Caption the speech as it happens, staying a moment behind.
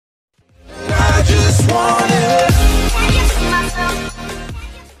just want it.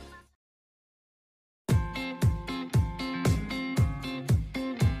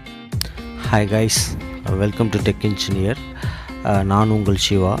 Hi guys, welcome to Tech Engineer. நான் உங்கள்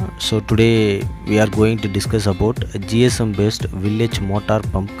Siva. So today we are going to discuss about GSM based village motor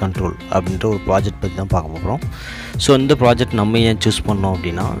pump control அப்படின்ற ஒரு project பற்றி தான் பார்க்க போகிறோம். ஸோ இந்த ப்ராஜெக்ட் நம்ம ஏன் சூஸ் பண்ணோம்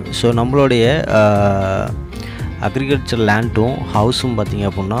அப்படின்னா, ஸோ நம்மளுடைய அக்ரிகல்ச்சர் லேண்டும் ஹவுஸும் பார்த்திங்க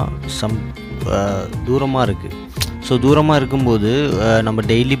அப்படின்னா தூரமாக இருக்குது. ஸோ தூரமாக இருக்கும்போது நம்ம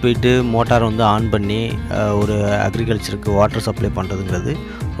டெய்லி போய்ட்டு மோட்டாரை வந்து ஆன் பண்ணி ஒரு அக்ரிகல்ச்சருக்கு வாட்டர் சப்ளை பண்ணுறதுங்கிறது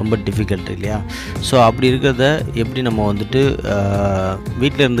ரொம்ப டிஃபிகல்ட் இல்லையா? ஸோ அப்படி இருக்கிறத எப்படி நம்ம வந்துட்டு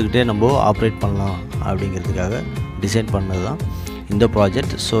வீட்டில் இருந்துக்கிட்டே நம்ம ஆப்ரேட் பண்ணலாம் அப்படிங்கிறதுக்காக டிசைன் பண்ணது தான் இந்த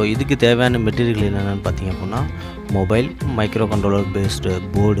ப்ராஜெக்ட். ஸோ இதுக்கு தேவையான மெட்டீரியல் என்னென்னு பார்த்திங்க அப்படின்னா, mobile, micro controller based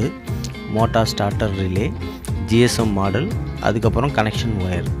board, motor starter relay, GSM model, அதுக்கப்புறம் கனெக்ஷன்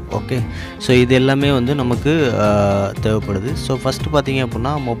ஒயர். ஓகே, ஸோ இது எல்லாமே வந்து நமக்கு தேவைப்படுது. ஸோ ஃபஸ்ட்டு பார்த்திங்க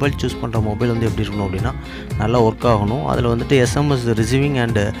அப்படின்னா, மொபைல் சூஸ் பண்ணுற மொபைல் வந்து எப்படி இருக்கணும் அப்படின்னா, நல்லா ஒர்க் ஆகணும். அதில் வந்துட்டு எஸ்எம்எஸ் ரிசீவிங்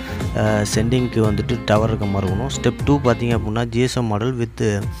அண்டு சென்டிங்க்கு வந்துட்டு டவர் இருக்க மாதிரி இருக்கணும். ஸ்டெப் 2 பார்த்திங்க அப்படின்னா, GSM model with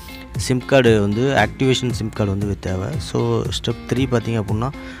sim card வந்து ஆக்டிவேஷன் சிம் கார்டு வந்து தேவை. ஸோ ஸ்டெப் 3 பார்த்திங்க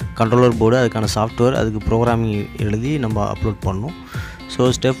அப்படின்னா, கண்ட்ரோலர் போர்டு, அதுக்கான சாஃப்ட்வேர், அதுக்கு ப்ரோக்ராமிங் எழுதி நம்ம அப்லோட் பண்ணணும். ஸோ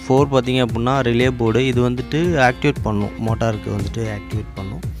ஸ்டெப் 4 பார்த்திங்க அப்படின்னா, ரிலே போர்டு, இது வந்துட்டு ஆக்டிவேட் பண்ணணும், மோட்டாருக்கு வந்துட்டு ஆக்டிவேட்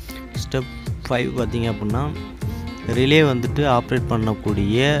பண்ணணும். ஸ்டெப் 5 பார்த்திங்க அப்படின்னா, ரிலே வந்துட்டு ஆப்ரேட்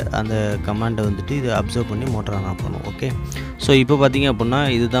பண்ணக்கூடிய அந்த கமாண்டை வந்துட்டு இதை அப்சர்வ் பண்ணி மோட்டார் ஆன் பண்ணணும். ஓகே, ஸோ இப்போ பார்த்திங்க அப்படின்னா,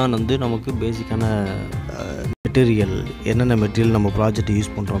 இதுதான் வந்து நமக்கு பேசிக்கான மெட்டீரியல், என்னென்ன மெட்டீரியல் நம்ம ப்ராஜெக்ட்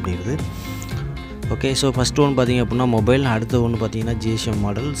யூஸ் பண்ணுறோம் அப்படிங்கிறது. ஓகே, ஸோ ஃபஸ்ட்டு ஒன்று பார்த்திங்க அப்படின்னா மொபைல், அடுத்த ஒன்று பார்த்திங்கன்னா ஜிஎஸ்எம்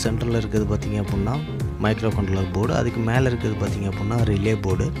மாடல், சென்டரில் இருக்கிறது பார்த்திங்க அப்படின்னா மைக்ரோ கண்ட்ரோலர் போர்டு, அதுக்கு மேலே இருக்கிறது பார்த்திங்க அப்படின்னா ரிலே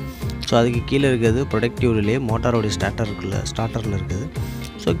போர்டு, ஸோ அதுக்கு கீழே இருக்கிறது ப்ரொடக்டிவ் ரிலே, மோட்டாரோடைய ஸ்டார்டரில் இருக்குது,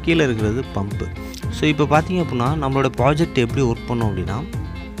 ஸோ கீழே இருக்கிறது பம்பு. ஸோ இப்போ பார்த்திங்க அப்படின்னா நம்மளோட ப்ராஜெக்ட் எப்படி ஒர்க் பண்ணோம் அப்படின்னா,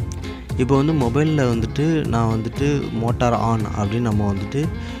 இப்போ வந்து மொபைலில் வந்துட்டு நான் வந்துட்டு மோட்டார் ஆன் அப்படின்னு நம்ம வந்துட்டு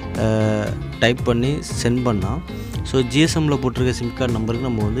டைப் பண்ணி சென்ட் பண்ணால், ஸோ ஜிஎஸ்எம்மில் போட்டிருக்க சிம் கார்டு நம்பருக்கு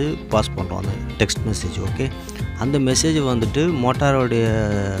நம்ம வந்து பாஸ் பண்ணுறோம் அந்த டெக்ஸ்ட் மெசேஜ். ஓகே, அந்த மெசேஜை வந்துட்டு மோட்டாரோடைய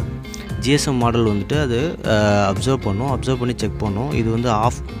ஜிஎஸ்எம் மாடல் வந்துட்டு அது அப்சர்வ் பண்ணி செக் பண்ணும், இது வந்து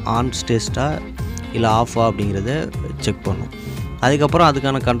ஆன் ஸ்டேட்டா இல்லை ஆஃபா அப்படிங்கிறத செக் பண்ணும். அதுக்கப்புறம்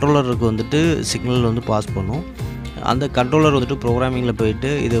அதுக்கான கண்ட்ரோலருக்கு வந்துட்டு சிக்னல் வந்து பாஸ் பண்ணும். அந்த கண்ட்ரோலர் வந்துட்டு ப்ரோக்ராமிங்கில் போயிட்டு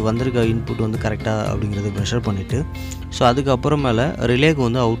இது வந்திருக்க இன்புட் வந்து கரெக்டாக அப்படிங்கிறத மெஷர் பண்ணிவிட்டு, ஸோ அதுக்கப்புறமேல ரிலேக்கு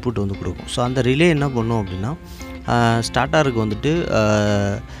வந்து அவுட்புட் வந்து கொடுக்கும். ஸோ அந்த ரிலே என்ன பண்ணும் அப்படின்னா, ஸ்டார்டருக்கு வந்துட்டு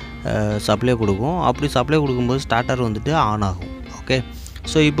சப்ளை கொடுக்கும். அப்படி சப்ளை கொடுக்கும்போது ஸ்டார்டர் வந்துட்டு ஆன் ஆகும். ஓகே,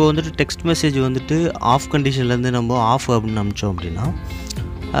 ஸோ இப்போ வந்துட்டு டெக்ஸ்ட் மெசேஜ் வந்துட்டு ஆஃப் கண்டிஷன்லேருந்து நம்ம ஆஃப் அப்படின்னு அனுப்பிச்சோம் அப்படின்னா,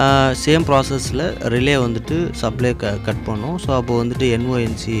 சேம் ப்ராசஸில் ரிலே வந்துட்டு சப்ளை கட் பண்ணும். ஸோ அப்போ வந்துட்டு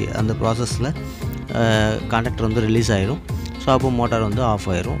என்ஓஎன்சி அந்த ப்ராசஸில் கான்டாக்டர் வந்து ரிலீஸ் ஆகிடும். ஸோ அப்போ மோட்டார் வந்து ஆஃப்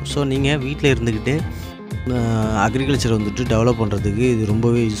ஆகிரும். ஸோ நீங்கள் வீட்டில் இருந்துக்கிட்டே அக்ரிகல்ச்சர் வந்துட்டு டெவலப் பண்ணுறதுக்கு இது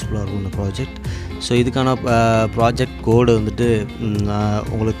ரொம்பவே யூஸ்ஃபுல்லாக இருக்கும் இந்த ப்ராஜெக்ட். ஸோ இதுக்கான ப்ராஜெக்ட் கோடு வந்துட்டு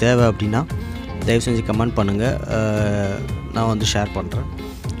உங்களுக்கு தேவை அப்படின்னா தயவு செஞ்சு கமெண்ட் பண்ணுங்கள், நான் வந்து ஷேர் பண்ணுறேன்.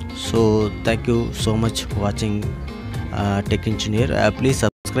 ஸோ தேங்க்யூ ஸோ மச் வாட்சிங் டெக் இன்ஜினியர். ப்ளீஸ்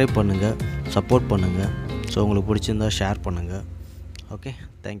சப்ஸ்கிரைப் பண்ணுங்கள், சப்போர்ட் பண்ணுங்கள். ஸோ உங்களுக்கு பிடிச்சிருந்தா ஷேர் பண்ணுங்கள். Okay,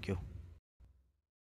 thank you.